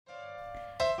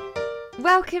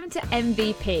Welcome to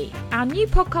MVP, our new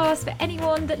podcast for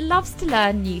anyone that loves to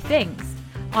learn new things.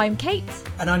 I'm Kate.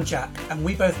 And I'm Jack, and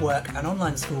we both work at an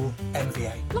online school,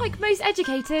 MVA. Like most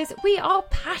educators, we are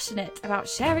passionate about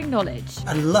sharing knowledge.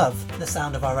 And love the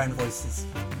sound of our own voices.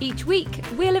 Each week,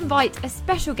 we'll invite a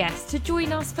special guest to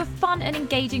join us for fun and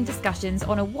engaging discussions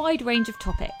on a wide range of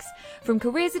topics, from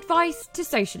careers advice to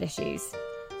social issues.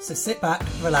 So sit back,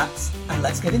 relax, and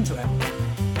let's get into it.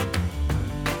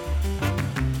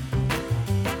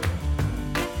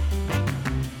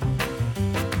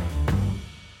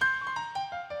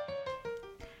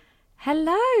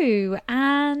 Hello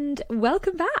and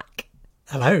welcome back.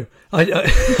 Hello. I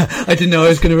didn't know I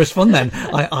was going to respond then.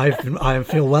 I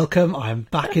feel welcome. I'm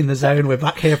back in the zone. We're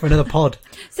back here for another pod.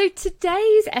 So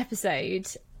today's episode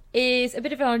is a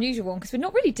bit of an unusual one because we're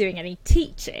not really doing any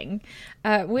teaching.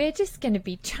 We're just going to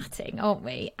be chatting, aren't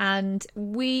we? And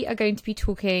we are going to be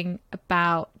talking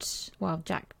about, well,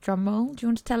 Jack, drum roll. Do you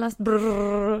want to tell us? Do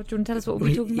you want to tell us what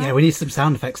we're talking about? Yeah, we need some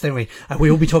sound effects, don't we? We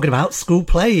will be talking about school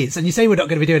plays. And you say we're not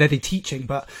going to be doing any teaching,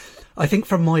 but I think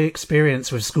from my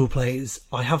experience with school plays,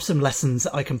 I have some lessons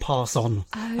that I can pass on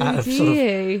of sort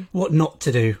of what not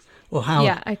to do or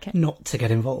how not to get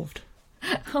involved.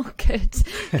 Oh,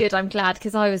 good. I'm glad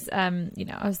because I was, I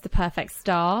was the perfect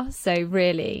star. So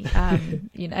really,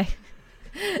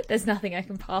 there's nothing I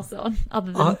can pass on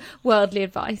other than worldly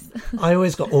advice. I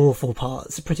always got awful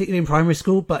parts, particularly in primary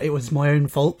school, but it was my own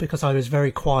fault because I was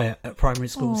very quiet at primary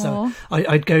school. Aww. So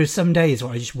I'd go some days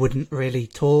where I just wouldn't really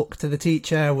talk to the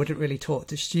teacher, wouldn't really talk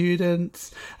to students.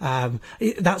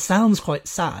 That sounds quite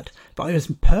sad, but I was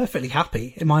perfectly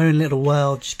happy in my own little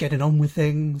world, just getting on with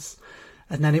things.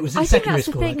 And then it was in secondary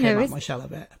school I came out my shell a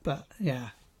bit, but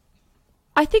yeah.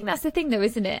 I think that's the thing though,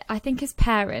 isn't it? I think as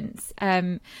parents,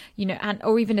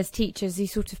 or even as teachers, you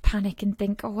sort of panic and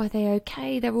think, oh, are they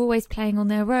okay? They're always playing on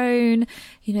their own.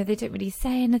 They don't really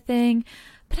say anything.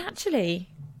 But actually,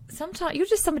 sometimes you're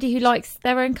just somebody who likes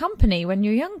their own company when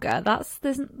you're younger.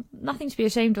 There's nothing to be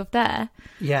ashamed of there.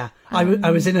 Yeah, I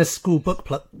was in a school book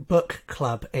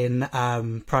club in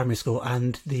primary school,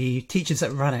 and the teachers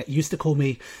that ran it used to call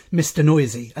me Mr.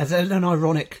 Noisy as an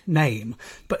ironic name.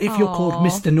 But if you're called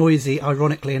Mr. Noisy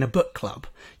ironically in a book club,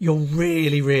 you're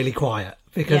really, really quiet.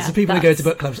 Because the people who go to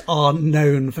book clubs are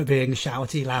known for being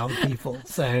shouty, loud people.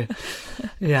 So,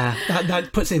 yeah,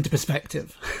 that puts it into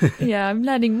perspective. Yeah, I'm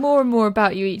learning more and more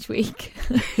about you each week.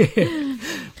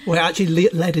 Well, it actually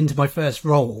led into my first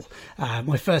role,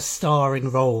 my first starring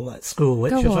role at school,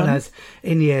 which was when I was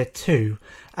in year 2.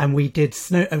 And we did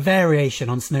a variation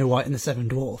on Snow White and the Seven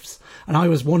Dwarfs. And I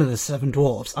was one of the Seven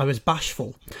Dwarfs. I was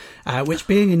Bashful, which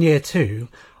being in year 2...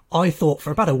 I thought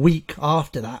for about a week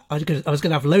after that, I was going to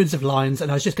have loads of lines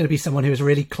and I was just going to be someone who was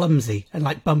really clumsy and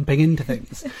like bumping into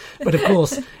things. But of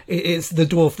course, it's the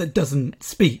dwarf that doesn't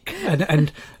speak.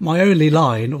 And my only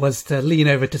line was to lean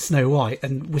over to Snow White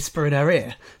and whisper in her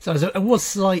ear. So I was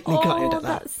slightly gutted at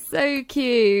that. That's so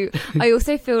cute. I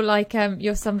also feel like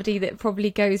you're somebody that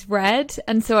probably goes red.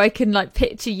 And so I can like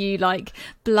picture you like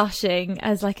blushing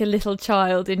as like a little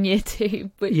child in year 2.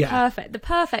 But perfect. The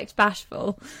perfect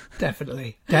Bashful.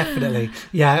 Definitely.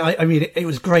 Yeah, I mean, it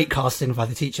was great casting by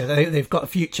the teacher. They've got a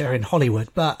future in Hollywood,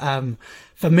 but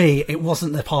for me, it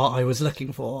wasn't the part I was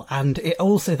looking for. And it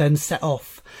also then set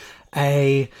off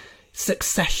a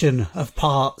succession of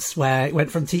parts where it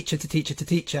went from teacher to teacher to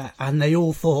teacher, and they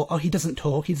all thought, oh, he doesn't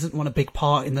talk, he doesn't want a big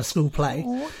part in the school play.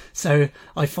 Aww. So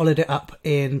I followed it up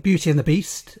in Beauty and the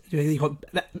Beast. You've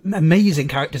got amazing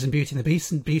characters in Beauty and the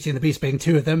Beast, and Beauty and the Beast being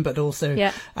 2 of them, but also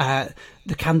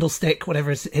the Candlestick,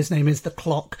 whatever his name is, the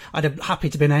Clock. I'd have happy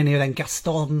to be in any of them,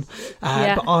 Gaston.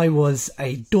 But I was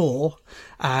a door.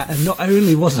 And not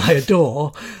only was I a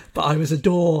door, but I was a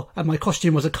door and my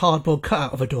costume was a cardboard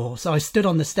cutout of a door. So I stood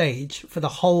on the stage for the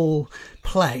whole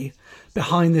play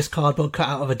behind this cardboard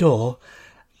cutout of a door.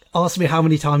 Ask me how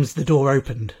many times the door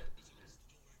opened.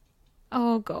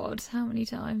 Oh, God, how many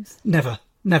times? Never.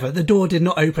 The door did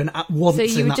not open at once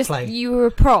in that play. You were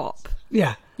a prop?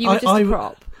 Yeah. You were just a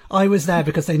prop? I was there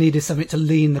because they needed something to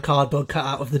lean the cardboard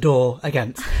cutout of the door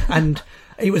against. And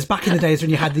it was back in the days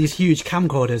when you had these huge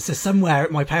camcorders. So somewhere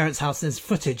at my parents' house, there's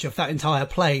footage of that entire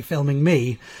play filming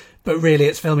me. But really,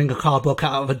 it's filming a cardboard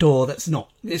cutout of a door that's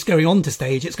not... It's going on to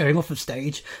stage, it's going off of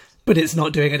stage, but it's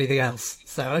not doing anything else.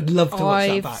 So I'd love to watch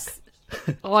that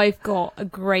back. I've got a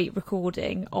great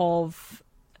recording of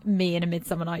me in A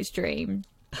Midsummer Night's Dream.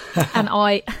 And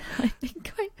I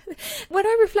think when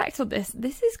I reflect on this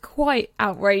is quite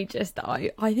outrageous that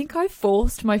I think I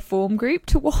forced my form group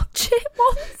to watch it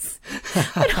once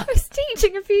when I was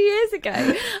teaching a few years ago.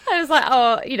 I was like,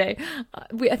 oh, you know,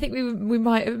 I think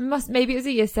maybe it was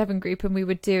a year 7 group, and we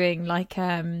were doing like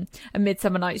a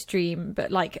Midsummer Night's Dream,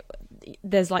 but like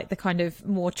there's like the kind of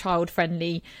more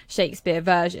child-friendly Shakespeare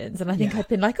versions, and I think I'd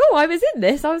been like, oh, I was in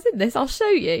this, I'll show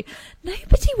you.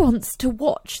 Nobody wants to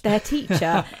watch their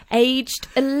teacher aged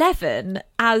 11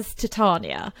 as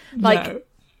Titania. Like, no.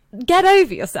 Get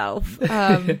over yourself.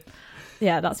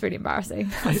 Yeah, that's really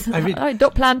embarrassing. I mean, I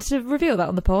don't plan to reveal that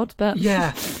on the pod, but...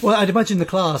 Yeah, well, I'd imagine the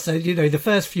class, you know, the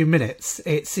first few minutes,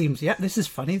 it seems, yeah, this is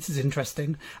funny, this is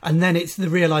interesting. And then it's the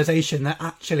realisation that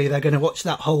actually they're going to watch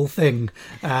that whole thing.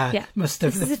 Must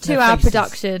have... This is a 2-hour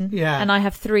production, and I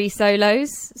have 3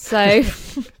 solos, so...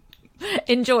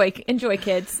 Enjoy,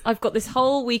 kids. I've got this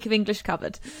whole week of English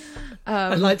covered.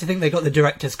 I'd like to think they got the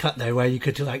director's cut though, where you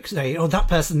could like say, "Oh, that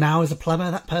person now is a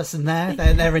plumber. That person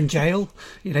they're in jail."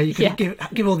 You know, you could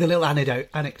give all the little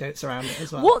anecdotes around it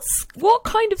as well. What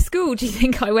kind of school do you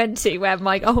think I went to where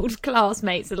my old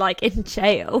classmates are like in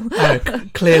jail? Oh,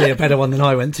 clearly a better one than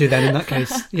I went to then. In that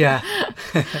case, yeah.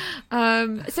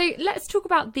 So let's talk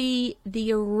about the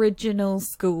original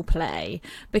school play,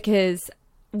 because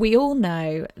we all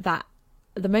know that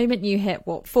the moment you hit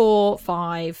 4,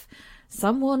 5.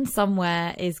 Someone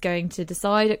somewhere is going to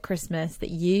decide at Christmas that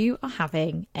you are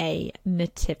having a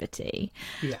nativity.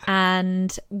 Yeah.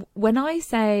 And when I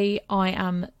say I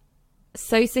am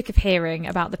so sick of hearing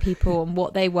about the people and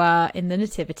what they were in the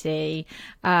nativity,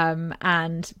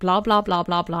 and blah, blah, blah,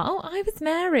 blah, blah. Oh, I was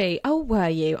Mary. Oh, were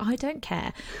you? I don't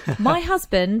care. My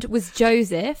husband was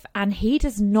Joseph, and he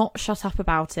does not shut up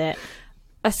about it.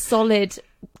 A solid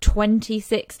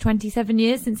 26, 27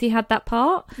 years since he had that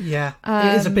part. Yeah,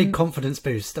 it is a big confidence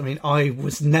boost. I mean, I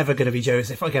was never going to be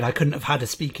Joseph. Again, I couldn't have had a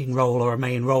speaking role or a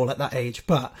main role at that age,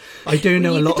 but I do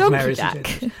know a lot of Marys and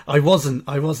Josephs. I wasn't.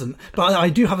 But I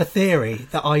do have a theory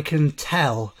that I can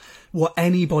tell what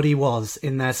anybody was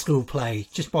in their school play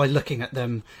just by looking at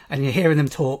them and you're hearing them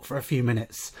talk for a few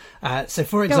minutes. So,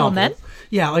 for example,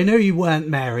 yeah, I know you weren't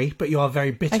Mary, but you are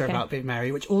very bitter about being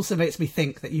Mary, which also makes me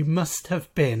think that you must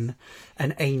have been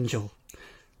an angel.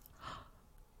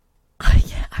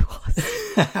 Yeah, I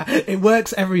was. It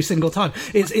works every single time.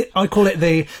 I call it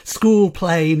the school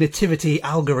play nativity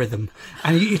algorithm,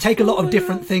 and you take a lot of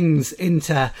different things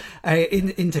into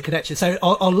connection. So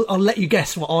I'll let you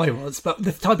guess what I was, but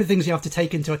the type of things you have to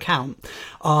take into account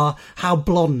are how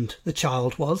blonde the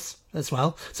child was as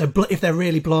well. So if they're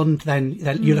really blonde, then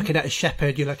you're looking at a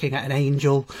shepherd, you're looking at an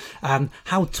angel.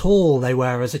 How tall they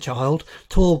were as a child.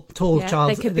 Tall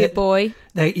child. They could be a boy.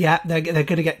 They're going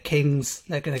to get kings.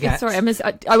 They're going to get. Sorry,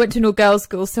 I went to an all-girls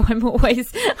school, so I'm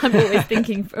always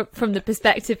thinking from the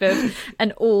perspective of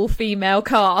an all-female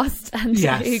cast and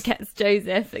who gets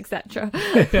Joseph, etc.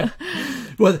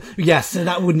 Well, yes. So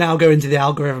that would now go into the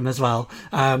algorithm as well.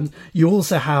 You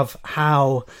also have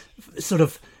how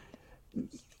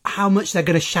much they're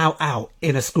going to shout out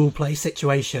in a school play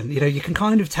situation. You know, you can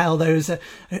kind of tell those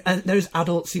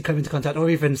adults you come into contact, or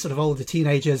even sort of older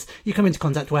teenagers you come into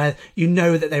contact where you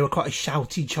know that they were quite a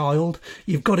shouty child.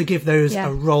 You've got to give those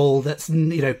a role that's,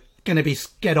 you know, going to be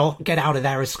get out of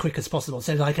there as quick as possible.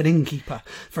 So like an innkeeper,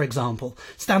 for example,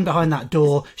 stand behind that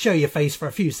door, show your face for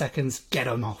a few seconds, get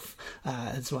them off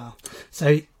as well.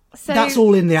 So that's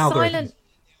all in the algorithm.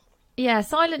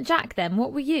 Silent Jack then,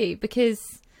 what were you?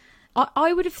 Because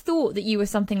I would have thought that you were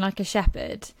something like a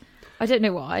shepherd. I don't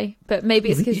know why, but maybe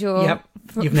it's because you're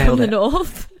from the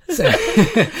north. So,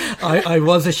 I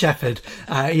was a shepherd,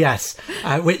 yes.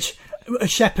 Which a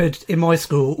shepherd in my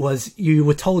school was, you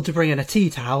were told to bring in a tea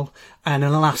towel and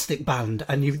an elastic band,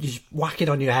 and you just whack it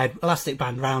on your head, elastic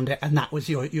band round it, and that was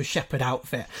your shepherd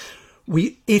outfit.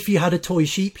 If you had a toy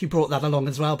sheep, you brought that along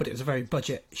as well, but it was a very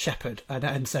budget shepherd,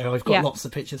 and so I've got lots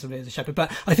of pictures of me as a shepherd.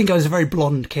 But I think I was a very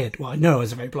blonde kid. Well, I know I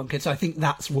was a very blonde kid, so I think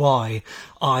that's why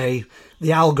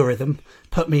the algorithm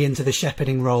put me into the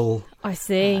shepherding role. I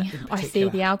see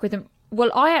the algorithm.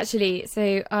 Well, I actually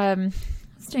I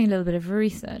was doing a little bit of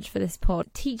research for this pod.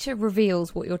 Teacher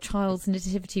reveals what your child's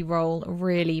nativity role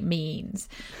really means.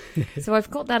 So I've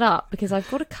got that up because I've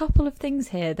got a couple of things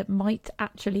here that might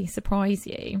actually surprise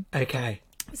you. Okay.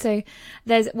 So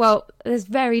there's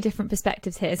very different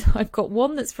perspectives here. So I've got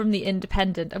one that's from The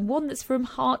Independent and one that's from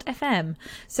Heart FM.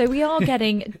 So we are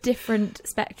getting different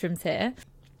spectrums here.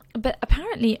 But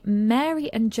apparently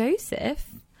Mary and Joseph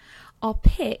are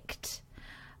picked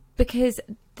because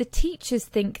the teachers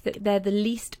think that they're the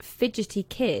least fidgety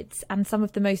kids and some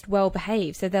of the most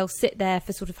well-behaved. So they'll sit there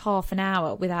for sort of half an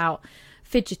hour without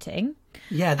fidgeting.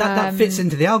 Yeah, that fits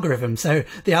into the algorithm. So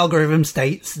the algorithm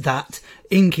states that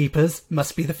innkeepers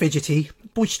must be the fidgety,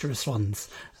 boisterous ones.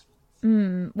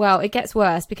 Well, it gets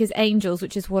worse because angels,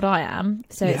 which is what I am.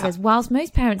 So it says, whilst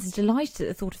most parents are delighted at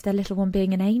the thought of their little one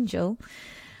being an angel,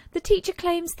 the teacher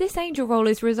claims this angel role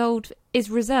is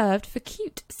reserved for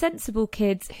cute, sensible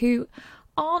kids who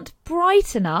aren't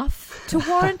bright enough to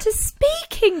warrant a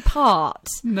speaking part.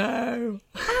 No.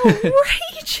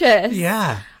 Outrageous.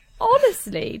 Yeah.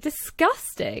 Honestly,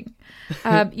 disgusting.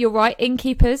 You're right,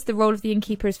 innkeepers. The role of the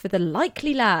innkeeper is for the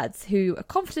likely lads who are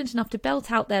confident enough to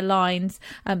belt out their lines,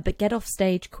 but get off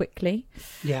stage quickly.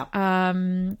 Yeah.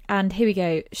 And here we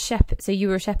go. Shepherd. So you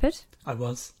were a shepherd? I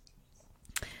was.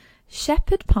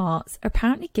 Shepherd parts are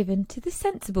apparently given to the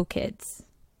sensible kids.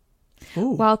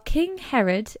 Ooh. While King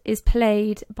Herod is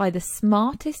played by the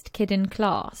smartest kid in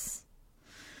class.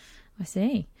 I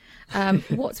see.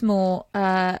 What's more,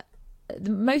 the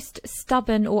most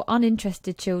stubborn or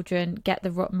uninterested children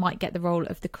might get the role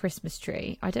of the Christmas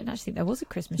tree. I don't actually think there was a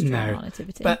Christmas tree in our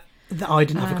nativity. But I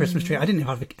didn't have a Christmas tree. We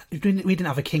didn't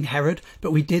have a King Herod,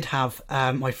 but we did have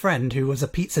my friend who was a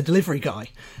pizza delivery guy.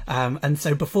 And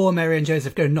so before Mary and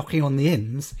Joseph go knocking on the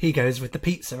inns, he goes with the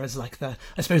pizza as like the,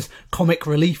 I suppose, comic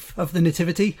relief of the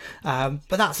nativity. But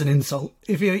that's an insult.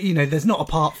 If there's not a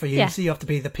part for you, so you have to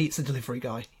be the pizza delivery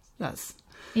guy.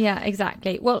 Yeah,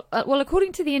 exactly. Well,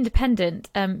 according to The Independent,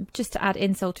 just to add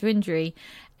insult to injury,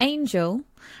 Angel,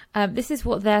 this is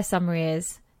what their summary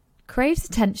is: craves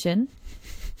attention,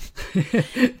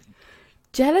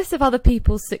 jealous of other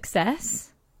people's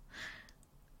success,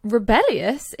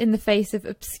 rebellious in the face of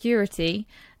obscurity,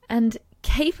 and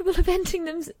capable of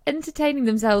entertaining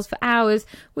themselves for hours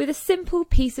with a simple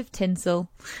piece of tinsel.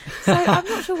 So I'm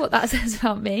not sure what that says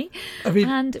about me. I mean,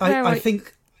 and I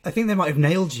think they might have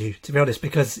nailed you, to be honest,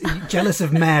 because jealous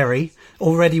of Mary,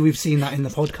 already we've seen that in the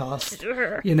podcast.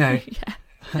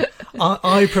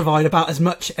 I provide about as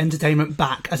much entertainment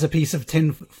back as a piece of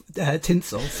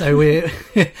tinsel, so we're...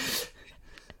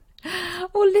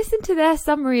 Well, listen to their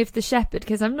summary of the shepherd,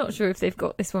 because I'm not sure if they've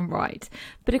got this one right.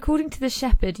 But according to the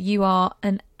shepherd, you are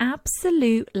an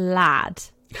absolute lad.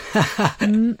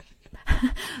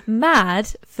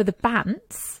 Mad for the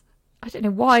bants. I don't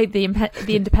know why the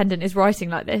Independent is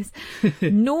writing like this.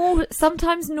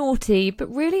 Sometimes naughty,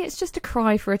 but really it's just a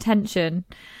cry for attention.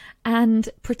 And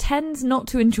pretends not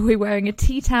to enjoy wearing a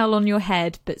tea towel on your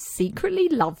head, but secretly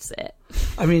loves it.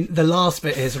 I mean, the last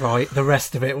bit is right. The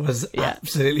rest of it was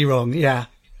absolutely wrong. Yeah.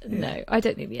 No, I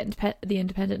don't think the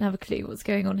Independent have a clue what's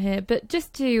going on here. But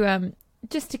just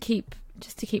to keep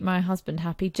my husband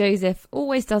happy, Joseph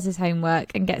always does his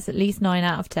homework and gets at least 9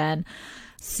 out of 10.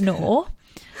 Snore.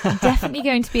 Definitely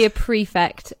going to be a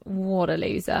prefect. What a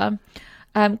loser.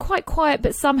 Quite quiet,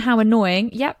 but somehow annoying.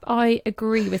 Yep, I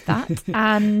agree with that.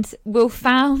 And we'll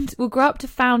grow up to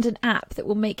found an app that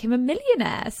will make him a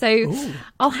millionaire. So ooh.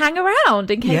 I'll hang around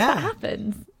in case that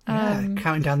happens.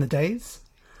 Counting down the days.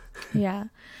 Yeah.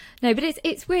 No, but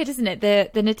it's weird, isn't it?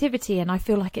 The nativity, and I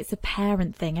feel like it's a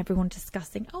parent thing. Everyone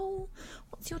discussing,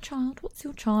 what's your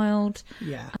child?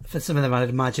 Yeah. For some of them, I'd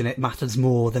imagine it matters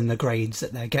more than the grades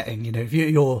that they're getting. If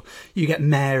you get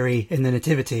Mary in the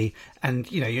nativity,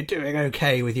 and you're doing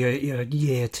okay with your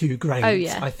year 2 grades. Oh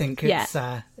yeah. I think it's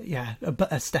a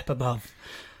step above.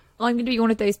 I'm going to be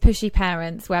one of those pushy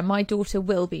parents where my daughter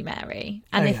will be Mary,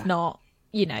 and if not,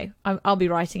 I'll be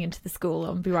writing into the school.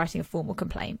 I'll be writing a formal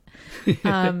complaint.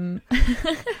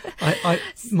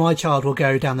 My child will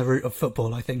go down the route of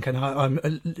football, I think, and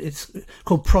it's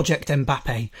called Project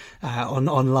Mbappe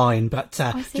online, but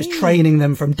just training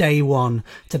them from day one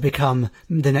to become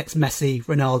the next Messi,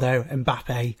 Ronaldo,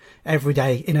 Mbappe every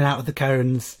day, in and out of the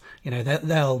cones.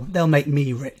 They'll make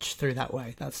me rich through that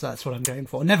way. That's what I'm going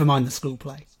for. Never mind the school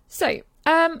play. So,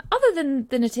 other than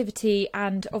the nativity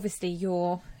and obviously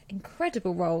your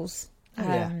incredible roles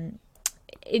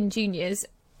in juniors,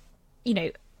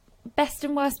 best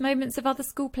and worst moments of other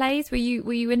school plays. Were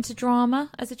you into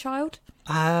drama as a child?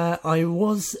 I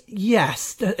was,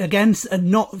 yes. Again,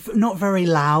 not very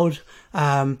loud.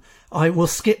 I will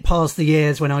skip past the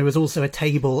years when I was also a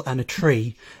table and a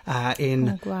tree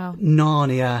in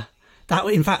Narnia.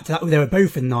 In fact, they were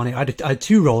both in Narnia. I had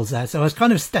 2 roles there, so I was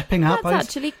kind of stepping up.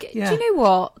 Do you know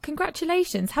what?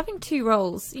 Congratulations. Having 2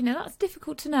 roles, that's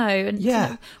difficult to know. And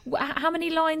how many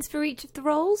lines for each of the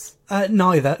roles?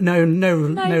 Neither. No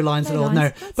lines at all. Lines.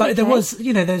 No. But okay. There was,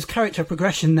 there's character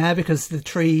progression there because the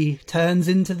tree turns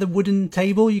into the wooden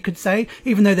table, you could say.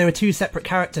 Even though there are 2 separate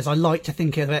characters, I like to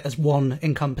think of it as one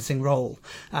encompassing role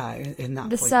in that.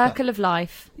 The circle of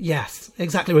life. Yes,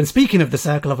 exactly. When speaking of the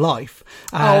circle of life,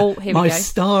 here my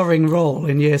starring role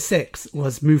in year 6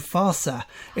 was Mufasa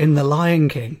in The Lion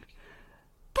King.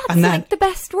 That's like the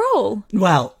best role.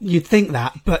 Well, you'd think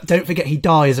that, but don't forget he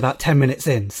dies about 10 minutes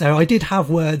in. So I did have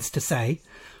words to say,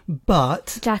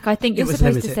 but Jack, I think you're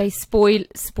supposed to say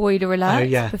spoiler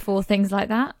alert before things like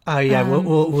that. Oh yeah,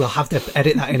 we'll have to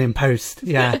edit that in post.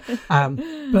 Yeah,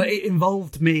 but it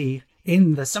involved me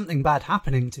in the something bad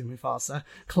happening to Mufasa,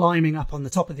 climbing up on the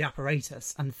top of the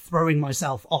apparatus and throwing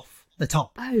myself off the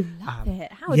top. Oh, love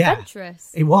it. How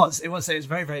adventurous. It was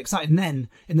very, very exciting. Then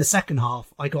in the second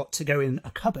half, I got to go in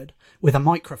a cupboard with a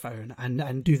microphone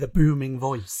and do the booming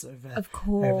voice over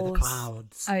the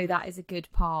clouds. Oh, that is a good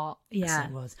part. Yeah. Yes,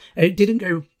 it was. It didn't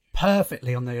go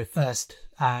perfectly on the first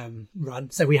run.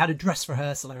 So we had a dress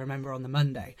rehearsal, I remember, on the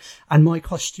Monday. And my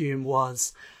costume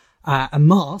was a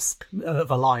mask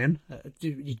of a lion,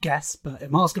 you'd guess, but a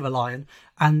mask of a lion,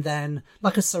 and then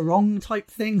like a sarong type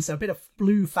thing, so a bit of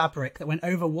blue fabric that went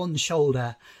over one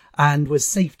shoulder and was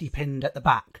safety pinned at the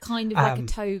back. Kind of like a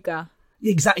toga.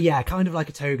 Exactly, yeah, kind of like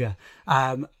a toga.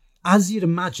 As you'd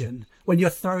imagine, when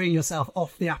you're throwing yourself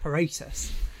off the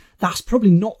apparatus, that's probably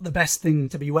not the best thing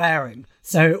to be wearing.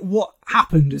 So what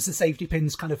happened is the safety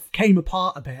pins kind of came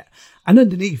apart a bit, and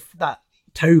underneath that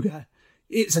toga,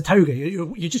 it's a toga.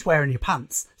 You're just wearing your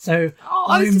pants. So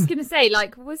I was just going to say,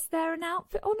 like, was there an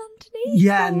outfit on underneath?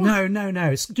 Yeah, or?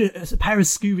 No. It's a pair of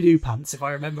Scooby-Doo pants, if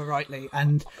I remember rightly.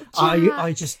 And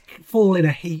I just fall in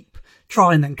a heap,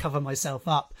 try and then cover myself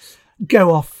up,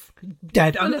 go off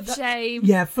dead. Full of shame.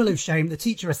 Yeah, full of shame. The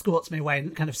teacher escorts me away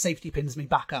and kind of safety pins me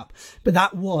back up. But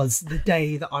that was the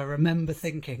day that I remember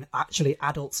thinking, actually,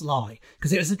 adults lie.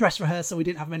 Because it was a dress rehearsal. We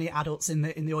didn't have many adults in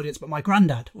the audience, but my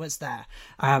granddad was there.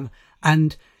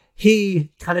 And he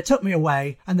kind of took me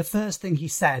away, and the first thing he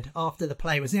said after the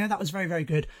play was, yeah, that was very, very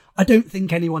good. I don't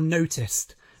think anyone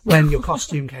noticed when your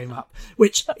costume came up,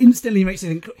 which instantly makes you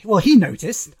think, well, he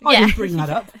noticed. I didn't bring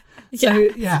that up. So,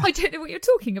 yeah. I don't know what you're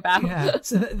talking about. Yeah.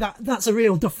 So that's a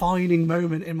real defining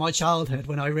moment in my childhood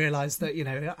when I realised that,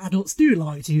 adults do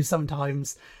lie to you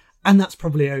sometimes, and that's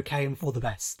probably okay and for the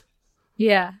best.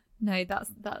 Yeah. No,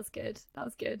 that's good.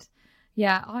 That's good.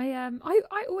 Yeah, I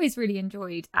always really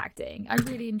enjoyed acting. I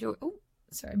really enjoy. Oh,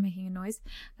 sorry, I'm making a noise.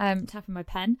 Tapping my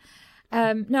pen.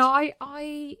 No,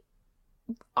 I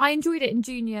enjoyed it in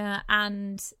junior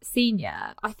and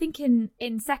senior. I think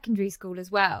in secondary school as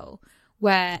well,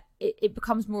 where it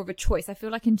becomes more of a choice. I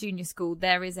feel like in junior school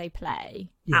there is a play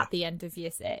at the end of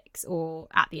year 6 or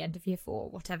at the end of year 4,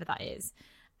 whatever that is.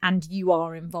 And you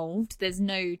are involved. There's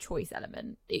no choice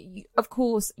element. Of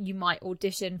course, you might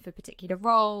audition for particular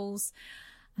roles.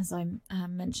 As I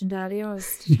mentioned earlier, I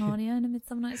was Titania in A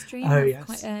Midsummer Night's Dream. Oh, yes.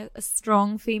 Quite a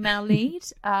strong female lead.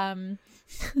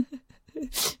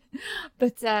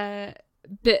 But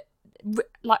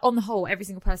like on the whole, every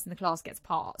single person in the class gets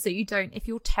part. So you don't, if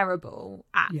you're terrible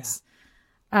at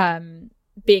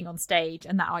being on stage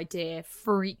and that idea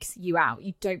freaks you out,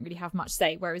 you don't really have much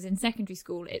say. Whereas in secondary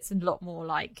school, it's a lot more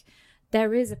like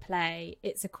there is a play,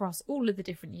 it's across all of the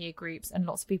different year groups, and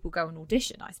lots of people go and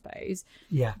audition, I suppose.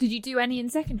 Yeah. Did you do any in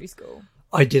secondary school?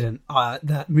 I didn't.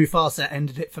 That Mufasa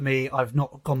ended it for me. I've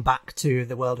not gone back to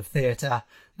the world of theatre.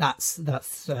 That's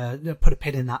put a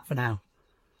pin in that for now.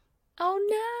 Oh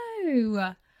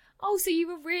no. Oh, so you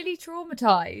were really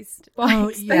traumatised by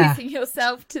exposing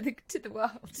yourself to the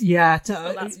world. Yeah.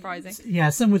 Well, that's surprising. Yeah,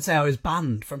 some would say I was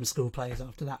banned from school plays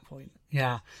after that point.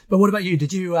 Yeah. But what about you?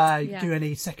 Did you do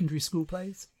any secondary school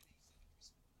plays?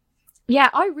 Yeah,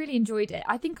 I really enjoyed it.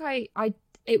 I think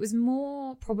it was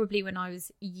more probably when I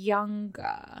was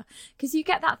younger. Because you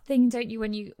get that thing, don't you,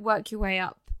 when you work your way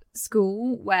up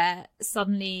school where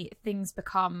suddenly things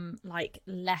become like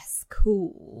less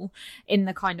cool in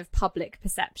the kind of public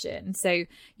perception. So,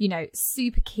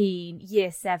 super keen,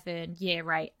 year 7, year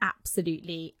 8,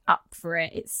 absolutely up for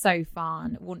it. It's so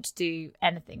fun. Want to do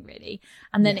anything really.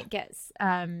 And then it gets,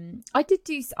 I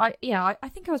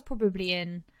think I was probably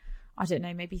in, I don't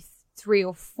know, maybe 3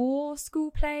 or 4 school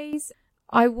plays.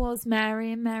 I was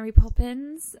Mary and Mary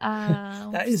Poppins.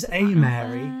 That is a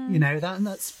Mary,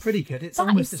 that's pretty good. It's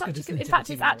almost as good as the Nativity. In fact,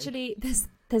 it's actually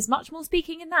there's much more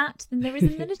speaking in that than there is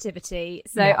in the Nativity.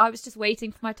 So I was just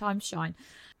waiting for my time to shine.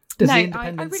 Does the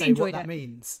Independent say what that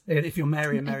means? If you're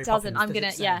Mary and Mary Poppins, I'm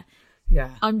gonna Yeah.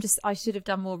 I should have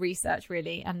done more research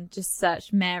really and just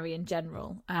searched Mary in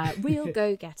general. Real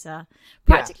go-getter,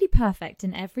 practically perfect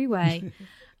in every way.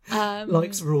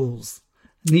 Likes rules.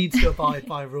 Needs to abide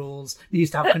by rules,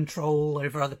 needs to have control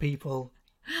over other people.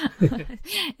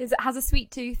 Has a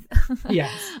sweet tooth.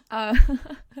 Yes. I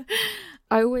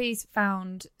always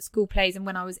found school plays, and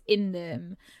when I was in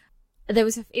them, it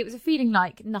was a feeling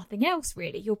like nothing else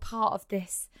really. You're part of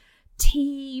this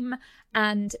team.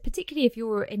 And particularly if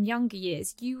you're in younger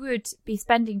years, you would be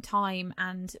spending time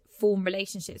and form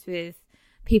relationships with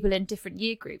people in different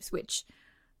year groups, which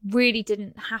really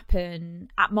didn't happen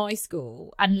at my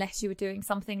school unless you were doing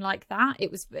something like that.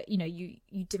 It was,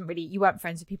 you weren't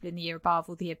friends with people in the year above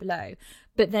or the year below,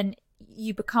 but then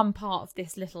you become part of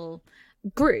this little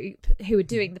group who are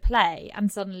doing the play,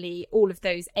 and suddenly all of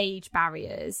those age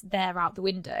barriers, they're out the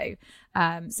window.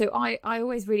 So I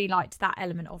always really liked that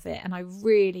element of it, and I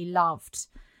really loved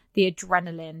the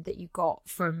adrenaline that you got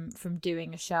from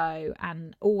doing a show,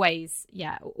 and always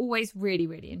really,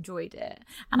 really enjoyed it.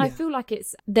 And I feel like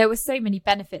there were so many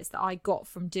benefits that I got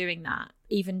from doing that,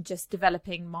 even just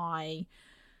developing my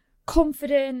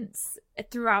confidence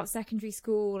throughout secondary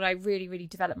school. I really, really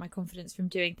developed my confidence from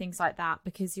doing things like that,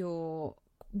 because for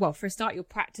a start, you're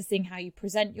practicing how you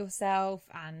present yourself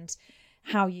and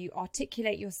how you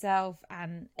articulate yourself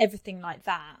and everything like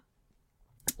that.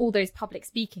 All those public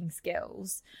speaking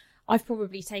skills, I've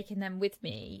probably taken them with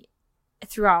me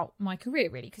throughout my career,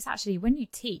 really, because actually when you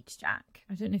teach, Jack,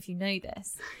 I don't know if you know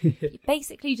this, you're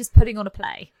basically just putting on a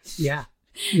play. You're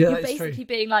basically true.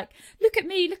 Being like, look at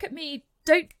me,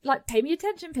 don't pay me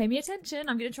attention,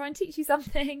 I'm going to try and teach you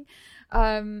something.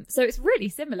 So it's really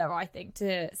similar, I think,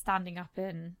 to standing up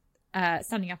in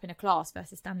a class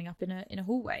versus standing up in a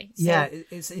hallway. So,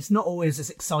 it's not always as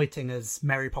exciting as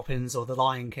Mary Poppins or The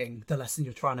Lion King, the lesson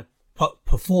you're trying to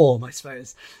perform, I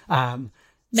suppose.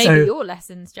 Maybe your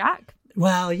lessons, Jack.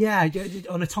 Well,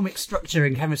 on atomic structure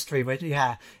in chemistry, but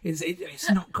it's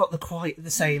not got quite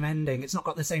the same ending. It's not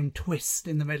got the same twist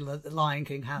in the middle that The Lion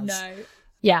King has. No.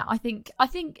 Yeah, I think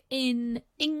in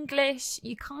English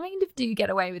you kind of do get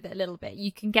away with it a little bit.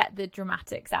 You can get the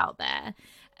dramatics out there.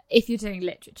 If you're doing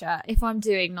literature, if I'm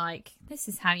doing this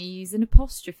is how you use an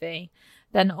apostrophe,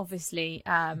 then obviously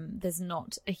there's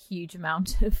not a huge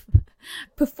amount of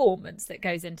performance that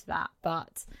goes into that.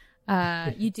 But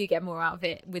you do get more out of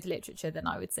it with literature than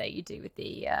I would say you do with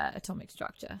the atomic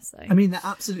structure. So I mean, there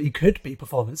absolutely could be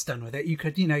performance done with it. You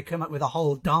could, come up with a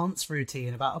whole dance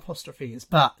routine about apostrophes,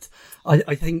 but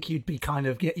I think you'd be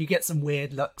you get some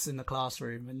weird looks in the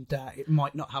classroom, and it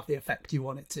might not have the effect you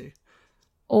want it to.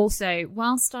 Also,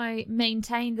 whilst I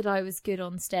maintain that I was good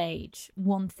on stage,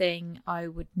 one thing I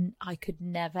could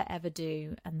never ever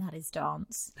do, and that is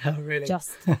dance. Oh, really?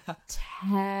 Just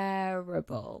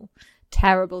terrible.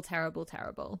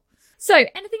 Terrible. So,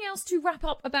 anything else to wrap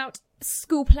up about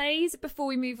school plays before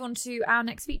we move on to our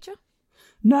next feature?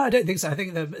 No, I don't think so. I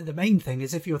think the main thing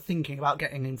is, if you're thinking about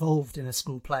getting involved in a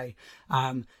school play,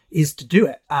 is to do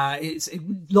it. It's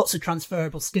lots of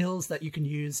transferable skills that you can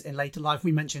use in later life.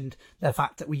 We mentioned the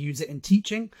fact that we use it in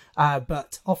teaching,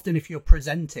 but often if you're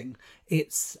presenting,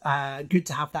 it's good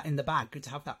to have that in the bag, good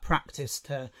to have that practice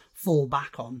to fall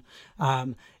back on.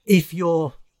 If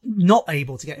you're not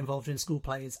able to get involved in school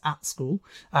plays at school,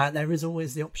 there is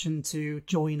always the option to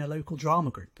join a local drama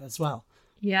group as well.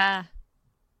 Yeah.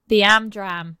 The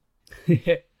Amdram.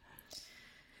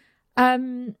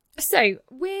 So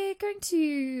we're going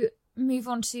to move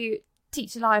on to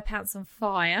Teacher Liar Pants on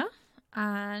Fire.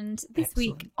 And this Excellent.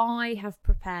 week I have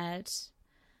prepared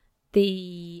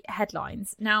the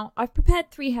headlines. Now, I've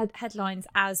prepared 3 headlines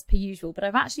as per usual, but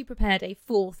I've actually prepared a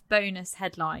 4th bonus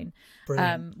headline,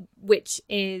 which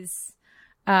is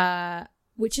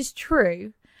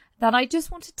true, that I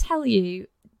just want to tell you,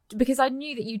 because I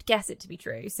knew that you'd guess it to be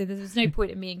true. So there was no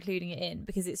point in me including it in,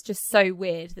 because it's just so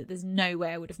weird that there's no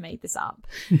way I would have made this up.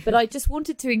 But I just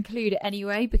wanted to include it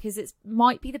anyway, because it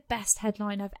might be the best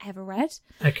headline I've ever read.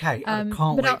 Okay, I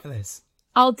can't wait for this.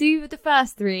 I'll do the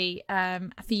first 3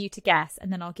 for you to guess,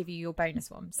 and then I'll give you your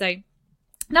bonus one. So,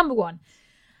 number 1.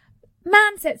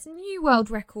 Man sets new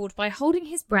world record by holding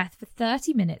his breath for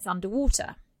 30 minutes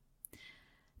underwater.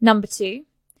 Number 2.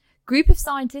 Group of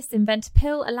scientists invent a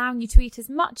pill allowing you to eat as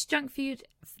much junk food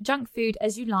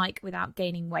as you like without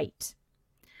gaining weight.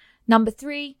 Number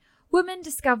 3. Woman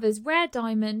discovers rare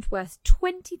diamond worth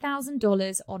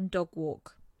 $20,000 on dog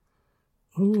walk.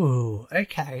 Ooh,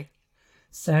 okay.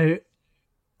 So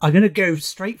I'm going to go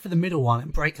straight for the middle one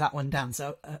and break that one down.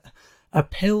 So a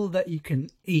pill that you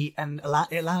can eat and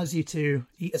it allows you to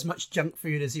eat as much junk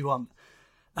food as you want.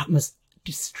 That must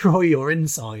destroy your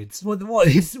insides.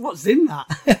 What's in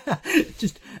that?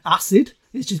 Just acid.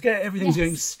 It's just everything's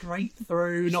going straight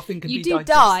through. Nothing can be digested. You do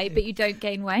die, but you don't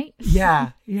gain weight.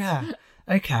 Yeah.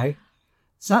 Okay.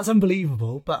 So that's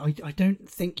unbelievable, but I don't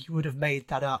think you would have made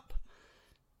that up,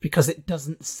 because it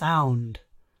doesn't sound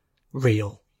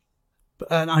real.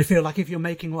 And I feel like if you're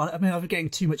making one, I mean, I'm getting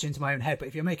too much into my own head, but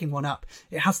if you're making one up,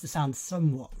 it has to sound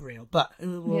somewhat real. But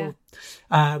the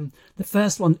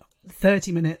first one,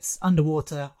 30 minutes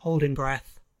underwater, holding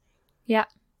breath. Yeah.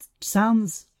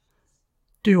 Sounds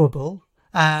doable.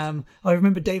 I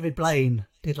remember David Blaine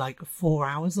did like 4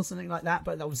 hours or something like that,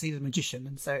 but obviously he's a magician,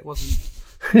 and so it wasn't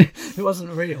it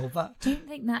wasn't real. But I don't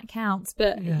think that counts.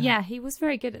 But yeah, he was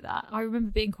very good at that. I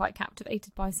remember being quite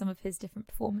captivated by some of his different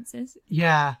performances.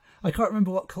 Yeah, I can't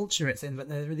remember what culture it's in, but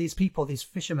there are these people, these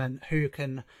fishermen, who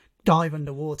can dive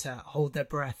underwater, hold their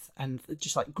breath, and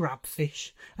just like grab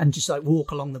fish and just like walk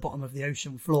along the bottom of the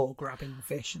ocean floor grabbing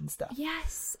fish and stuff.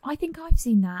 Yes, I think I've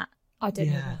seen that. I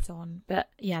don't know what on, but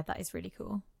yeah, that is really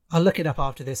cool. I'll look it up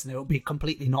after this, and it will be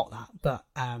completely not that. But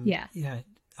yeah.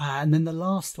 And then the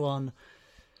last one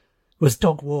was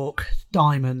Dog Walk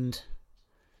Diamond.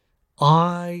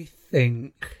 I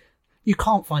think you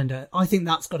can't find it. I think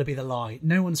that's got to be the lie.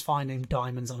 No one's finding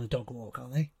diamonds on a dog walk, are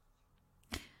they?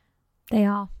 They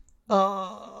are.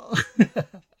 Oh.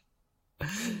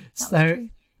 So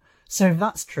if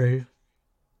that's true,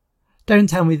 don't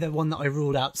tell me the one that I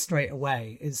ruled out straight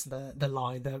away is the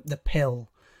lie, the pill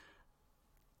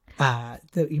that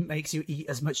makes you eat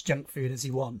as much junk food as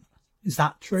you want. Is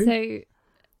that true? So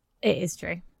it is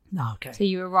true. Oh, okay. So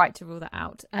you were right to rule that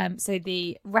out. So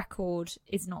the record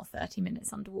is not 30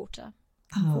 minutes underwater,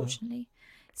 unfortunately.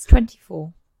 It's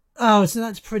 24. Oh, so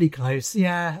that's pretty close.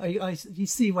 Yeah, you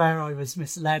see where I was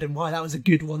misled and why that was a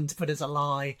good one to put as a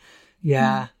lie.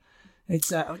 Yeah.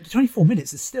 It's 24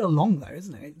 minutes is still long though,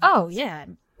 isn't it? Oh, yeah.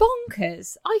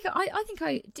 Bonkers. I think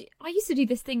I used to do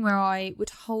this thing where I would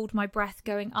hold my breath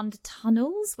going under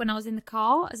tunnels when I was in the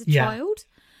car as a child.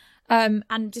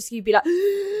 And just you'd be like...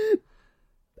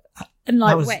 and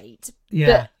like, wait.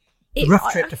 Yeah.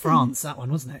 Rough trip to France, that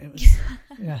one, wasn't it? It was,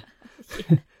 yeah.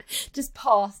 Just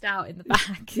passed out in the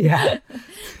back. Yeah.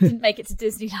 Didn't make it to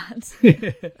Disneyland.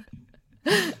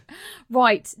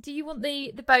 Right. Do you want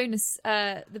the bonus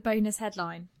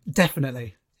headline?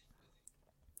 Definitely.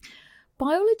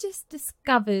 Biologist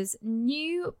discovers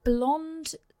new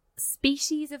blonde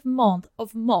species of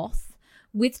moth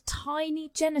with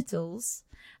tiny genitals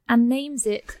and names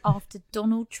it after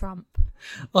Donald Trump.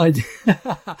 I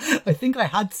think I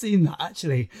had seen that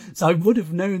actually, so I would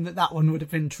have known that one would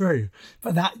have been true.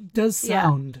 But that does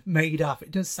sound made up. It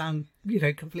does sound,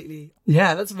 completely.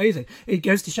 Yeah, that's amazing. It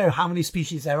goes to show how many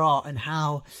species there are and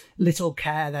how little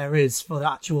care there is for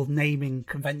the actual naming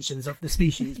conventions of the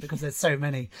species because there's so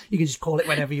many. You can just call it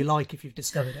whatever you like if you've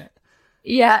discovered it.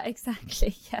 Yeah,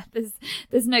 exactly. Yeah,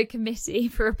 there's no committee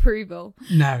for approval.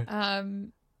 No.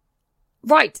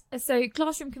 Right. So,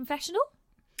 classroom confessional.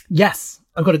 Yes,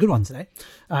 I've got a good one today.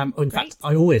 In fact,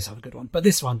 I always have a good one, but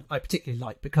this one I particularly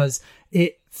like because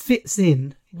it fits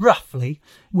in roughly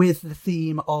with the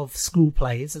theme of school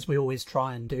plays, as we always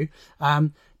try and do.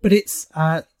 But it's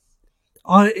from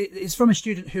a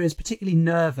student who is particularly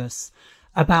nervous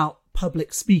about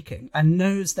public speaking and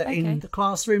knows that in the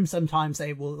classroom sometimes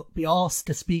they will be asked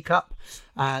to speak up,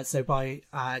 so by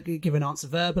give an answer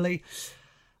verbally,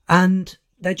 and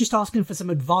they're just asking for some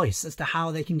advice as to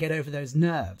how they can get over those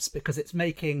nerves because it's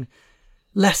making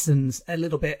lessons a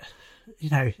little bit,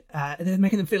 they're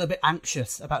making them feel a bit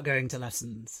anxious about going to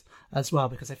lessons as well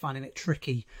because they're finding it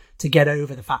tricky to get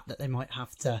over the fact that they might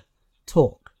have to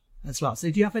talk as well.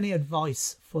 So do you have any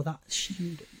advice for that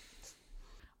student?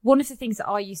 One of the things that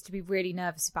I used to be really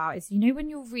nervous about is,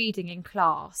 when you're reading in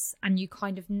class and you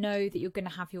kind of know that you're going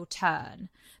to have your turn,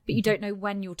 but you don't know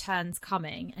when your turn's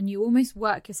coming and you almost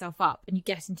work yourself up and you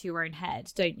get into your own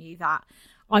head, don't you, that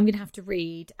I'm going to have to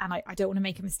read and I don't want to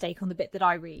make a mistake on the bit that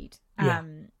I read. Yeah.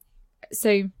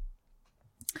 So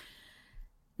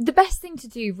the best thing to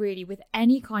do really with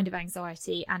any kind of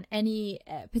anxiety and any,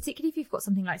 particularly if you've got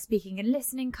something like speaking and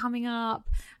listening coming up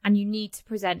and you need to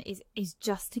present is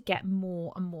just to get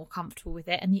more and more comfortable with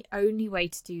it. And the only way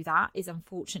to do that is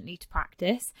unfortunately to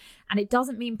practice. And it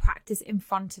doesn't mean practice in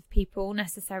front of people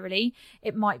necessarily.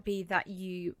 It might be that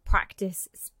you practice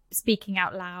speaking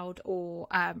out loud or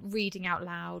reading out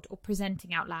loud or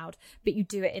presenting out loud, but you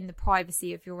do it in the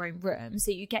privacy of your own room.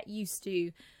 So you get used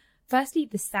to firstly,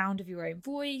 the sound of your own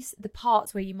voice, the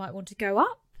parts where you might want to go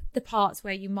up, the parts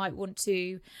where you might want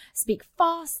to speak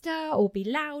faster or be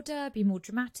louder, be more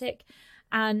dramatic.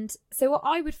 And so what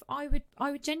I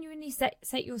would genuinely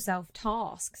set yourself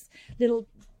tasks, little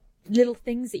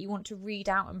things that you want to read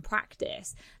out and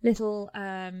practice, little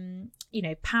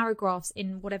paragraphs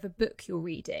in whatever book you're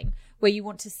reading where you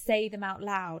want to say them out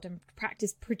loud and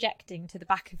practice projecting to the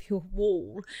back of your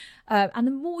wall. And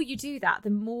the more you do that,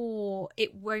 the more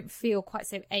it won't feel quite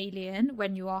so alien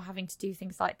when you are having to do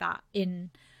things like that in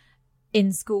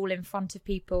in school in front of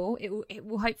people, it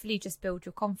will hopefully just build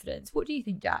your confidence. What do you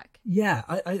think, Jack? Yeah,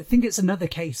 I think it's another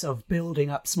case of building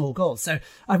up small goals. So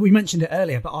we mentioned it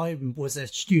earlier, but I was a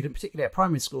student, particularly at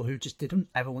primary school, who just didn't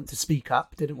ever want to speak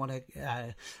up, didn't want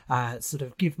to sort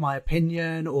of give my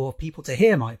opinion or people to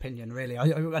hear my opinion, really.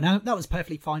 And that was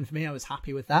perfectly fine for me. I was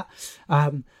happy with that.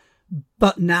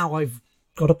 But now I've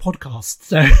got a podcast,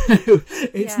 so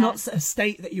it's not a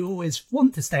state that you always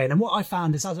want to stay in. And what I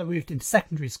found is, as I moved into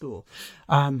secondary school,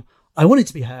 I wanted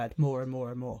to be heard more and more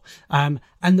and more. And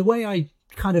the way I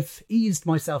kind of eased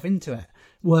myself into it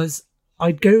was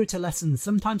I'd go to lessons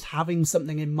sometimes having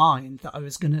something in mind that I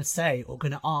was going to say or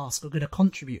going to ask or going to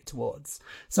contribute towards.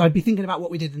 So I'd be thinking about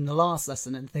what we did in the last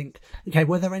lesson and think, okay,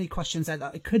 were there any questions there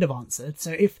that I could have answered?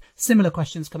 So if similar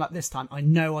questions come up this time, I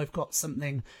know I've got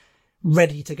something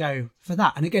ready to go for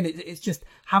that. And again, it's just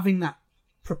having that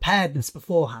preparedness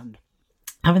beforehand,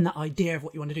 having that idea of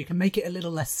what you want to do can make it a little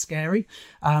less scary.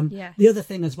 The other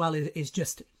thing as well is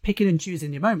just picking and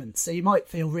choosing your moments. So you might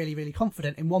feel really, really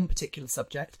confident in one particular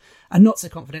subject and not so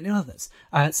confident in others.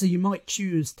 So you might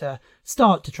choose to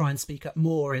start to try and speak up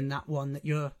more in that one that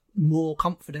you're more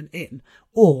confident in,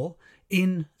 or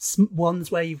in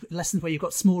lessons where you've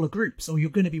got smaller groups, or you're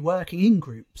going to be working in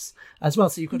groups as well.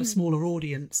 So you've got a smaller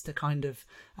audience to kind of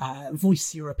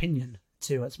voice your opinion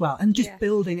to as well. And just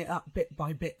building it up bit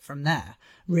by bit from there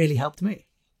really helped me.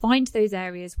 Find those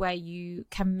areas where you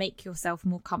can make yourself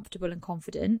more comfortable and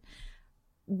confident.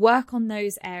 Work on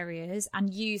those areas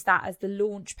and use that as the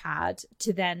launch pad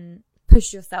to then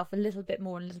push yourself a little bit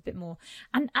more and a little bit more.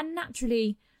 And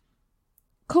naturally,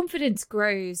 confidence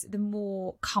grows the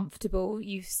more comfortable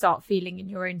you start feeling in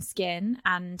your own skin,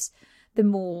 and the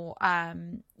more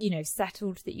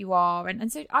settled that you are.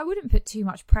 And so I wouldn't put too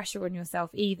much pressure on yourself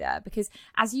either, because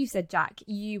as you said, Jack,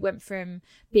 you went from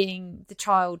being the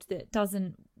child that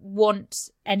doesn't want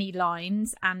any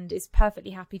lines and is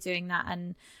perfectly happy doing that,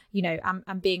 and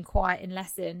and being quiet in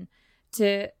lesson,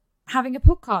 to having a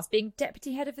podcast, being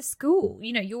deputy head of a school.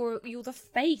 You're the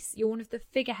face, you're one of the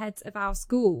figureheads of our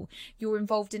school. You're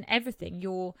involved in everything.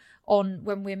 You're on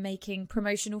when we're making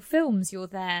promotional films, you're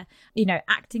there,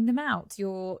 acting them out.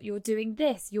 You're doing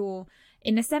this, you're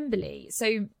in assembly.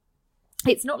 So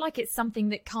it's not like it's something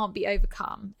that can't be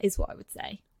overcome, is what I would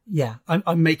say. Yeah,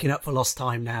 I'm making up for lost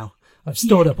time now. I've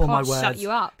stored up all my words. Shut you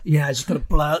up. Yeah, I just got to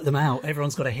blurt them out.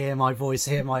 Everyone's got to hear my voice,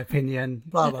 hear my opinion,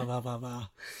 blah, blah, blah, blah, blah.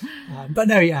 But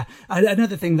no, yeah.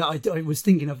 Another thing that I was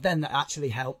thinking of then that actually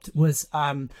helped was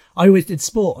I always did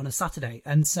sport on a Saturday.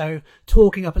 And so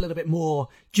talking up a little bit more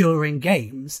during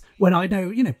games, when I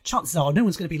know, chances are no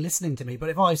one's going to be listening to me. But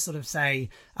if I sort of say,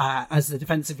 as the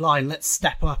defensive line, let's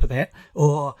step up a bit,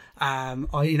 or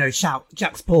I shout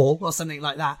Jack's ball or something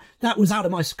like that, that was out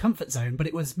of my comfort zone, but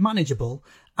it was manageable.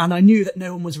 And I knew that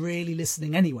no one was really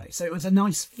listening anyway. So it was a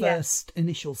nice first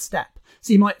initial step.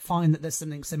 So you might find that there's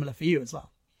something similar for you as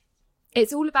well.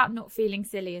 It's all about not feeling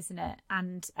silly, isn't it?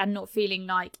 And not feeling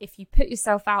like if you put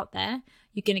yourself out there,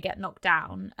 you're going to get knocked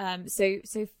down. So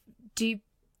do,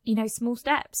 small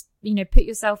steps, put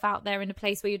yourself out there in a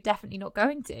place where you're definitely not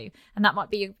going to. And that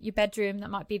might be your bedroom. That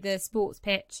might be the sports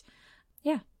pitch.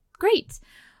 Yeah, great.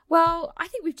 Well, I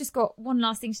think we've just got one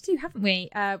last thing to do, haven't we?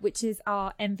 Which is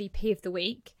our MVP of the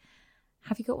week.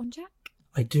 Have you got one, Jack?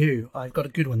 I do. I've got a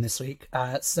good one this week.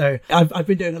 So I've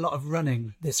been doing a lot of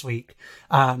running this week,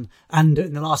 and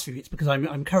in the last few weeks, because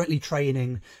I'm currently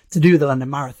training to do the London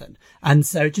Marathon. And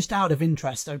so just out of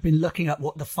interest, I've been looking at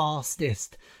what the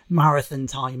fastest marathon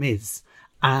time is.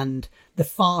 And the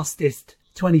fastest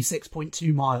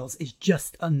 26.2 miles is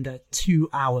just under 2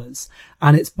 hours.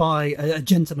 And it's by a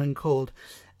gentleman called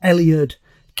Eliud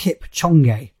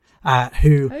Kipchoge,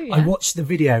 who I watched the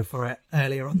video for it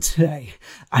earlier on today,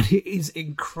 and it is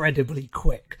incredibly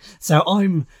quick. So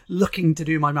I'm looking to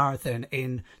do my marathon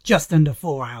in just under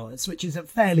 4 hours, which is a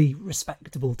fairly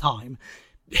respectable time.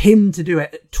 Him to do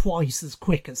it twice as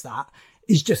quick as that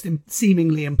is just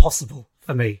seemingly impossible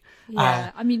for me.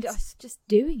 Yeah, just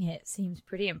doing it seems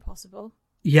pretty impossible.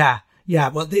 Yeah.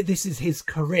 Well, this is his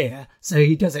career, so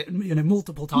he does it,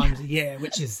 multiple times a year,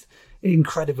 which is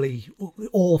incredibly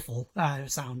awful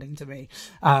sounding to me.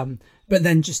 But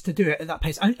then just to do it at that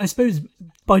pace, I suppose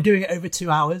by doing it over 2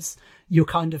 hours, you're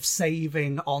kind of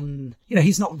saving on,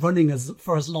 he's not running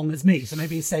for as long as me, so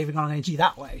maybe he's saving on energy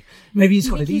that way. Maybe he's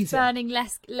got it easier. He's burning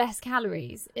less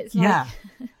calories. It's like...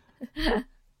 Yeah.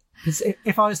 Because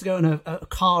if I was to go on a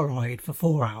car ride for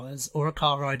 4 hours or a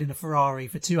car ride in a Ferrari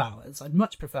for 2 hours, I'd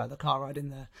much prefer the car ride in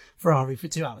the Ferrari for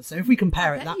 2 hours. So if we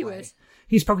compare it that way,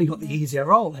 he's probably got the easier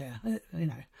role here.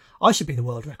 I should be the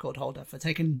world record holder for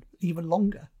taking even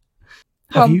longer.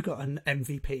 Have you got an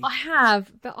MVP? I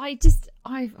have, but I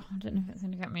don't know if it's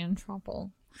going to get me in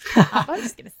trouble. I'm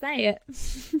just going to say it.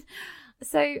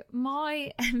 So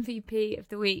my MVP of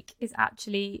the week is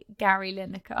actually Gary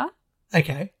Lineker.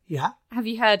 Okay, yeah. Have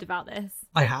you heard about this?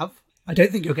 I have. I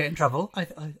don't think you'll get in trouble.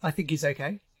 I think he's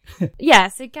okay. Yeah,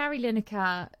 so Gary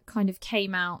Lineker kind of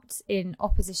came out in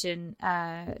opposition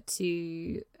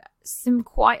to some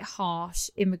quite harsh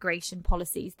immigration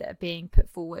policies that are being put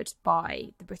forward by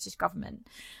the British government.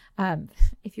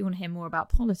 If you want to hear more about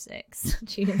politics,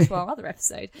 tune into our other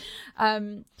episode.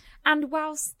 And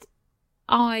whilst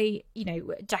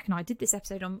Jack and I did this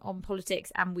episode on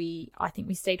politics, and I think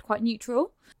we stayed quite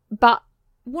neutral. But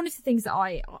one of the things that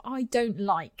I don't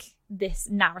like this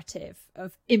narrative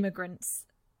of immigrants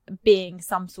being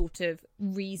some sort of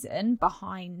reason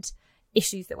behind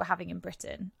issues that we're having in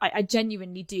Britain. I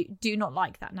genuinely do not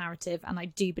like that narrative, and I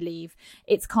do believe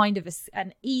it's kind of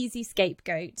an easy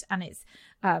scapegoat, and it's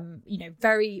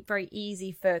very, very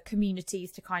easy for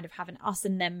communities to kind of have an us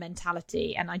and them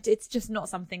mentality, and it's just not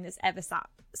something that's ever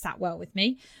sat well with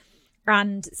me.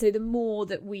 And so the more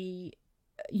that we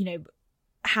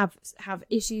have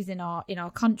issues in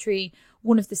our country,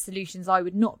 one of the solutions I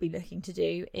would not be looking to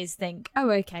do is think,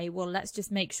 oh, okay, well, let's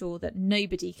just make sure that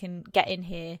nobody can get in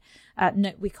here.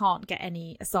 No, we can't get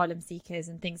any asylum seekers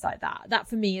and things like that. That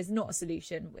for me is not a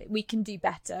solution. We can do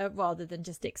better rather than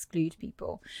just exclude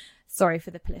people. Sorry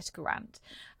for the political rant.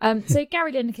 So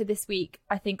Gary Lineker this week,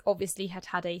 I think obviously had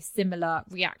a similar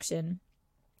reaction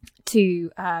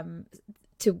to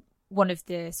one of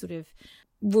the sort of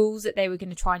rules that they were going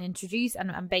to try and introduce,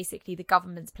 and basically the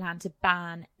government's plan to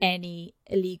ban any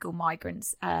illegal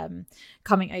migrants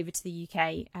coming over to the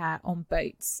UK on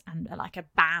boats, and like a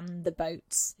ban the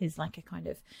boats is like a kind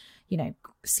of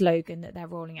slogan that they're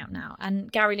rolling out now.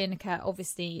 And Gary Lineker,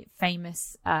 obviously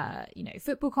famous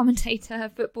football commentator,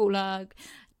 footballer,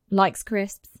 likes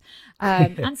crisps,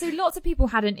 and so lots of people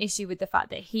had an issue with the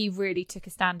fact that he really took a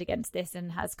stand against this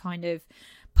and has kind of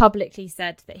publicly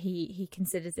said that he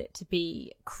considers it to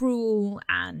be cruel,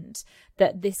 and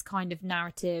that this kind of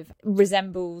narrative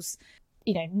resembles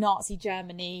Nazi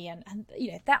Germany, and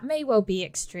that may well be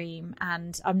extreme,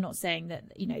 and I'm not saying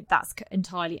that that's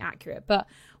entirely accurate, but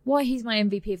why he's my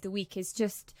MVP of the week is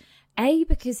just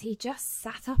because he just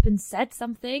sat up and said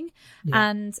something.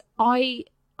 And I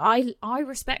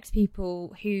respect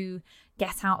people who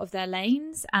get out of their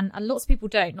lanes, and lots of people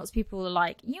don't. Lots of people are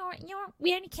like,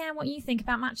 we only care what you think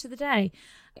about Match of the Day.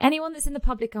 Anyone that's in the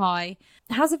public eye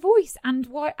has a voice, and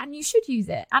you should use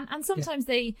it. And sometimes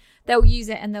they'll use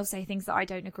it and they'll say things that I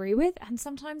don't agree with, and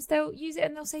sometimes they'll use it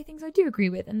and they'll say things I do agree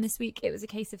with. And this week it was a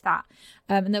case of that.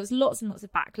 And there was lots and lots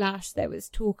of backlash. There was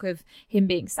talk of him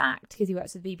being sacked because he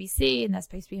works with the BBC and they're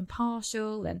supposed to be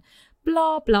impartial, and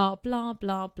blah blah blah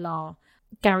blah blah.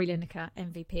 Gary Lineker,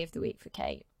 MVP of the week for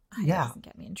Kate. That doesn't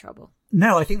get me in trouble.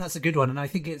 No, I think that's a good one, and I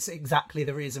think it's exactly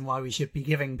the reason why we should be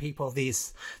giving people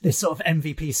this sort of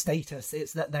MVP status.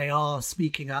 It's that they are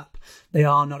speaking up, they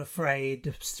are not afraid,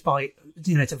 despite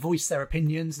to voice their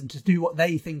opinions and to do what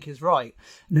they think is right,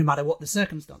 no matter what the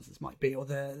circumstances might be or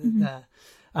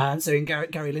so in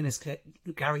Gary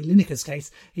Lineker's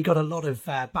case, he got a lot of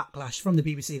backlash from the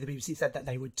BBC. The BBC said that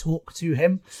they would talk to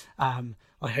him.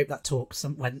 I hope that talk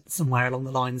went somewhere along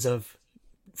the lines of,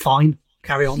 fine,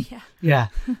 carry on. Yeah.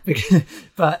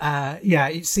 But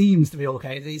it seems to be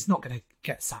okay. He's not going to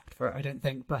get sacked for it, I don't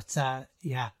think. But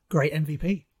great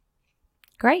MVP.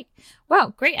 Great.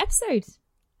 Well, great episode.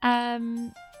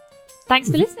 Thanks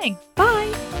for listening.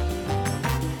 Bye.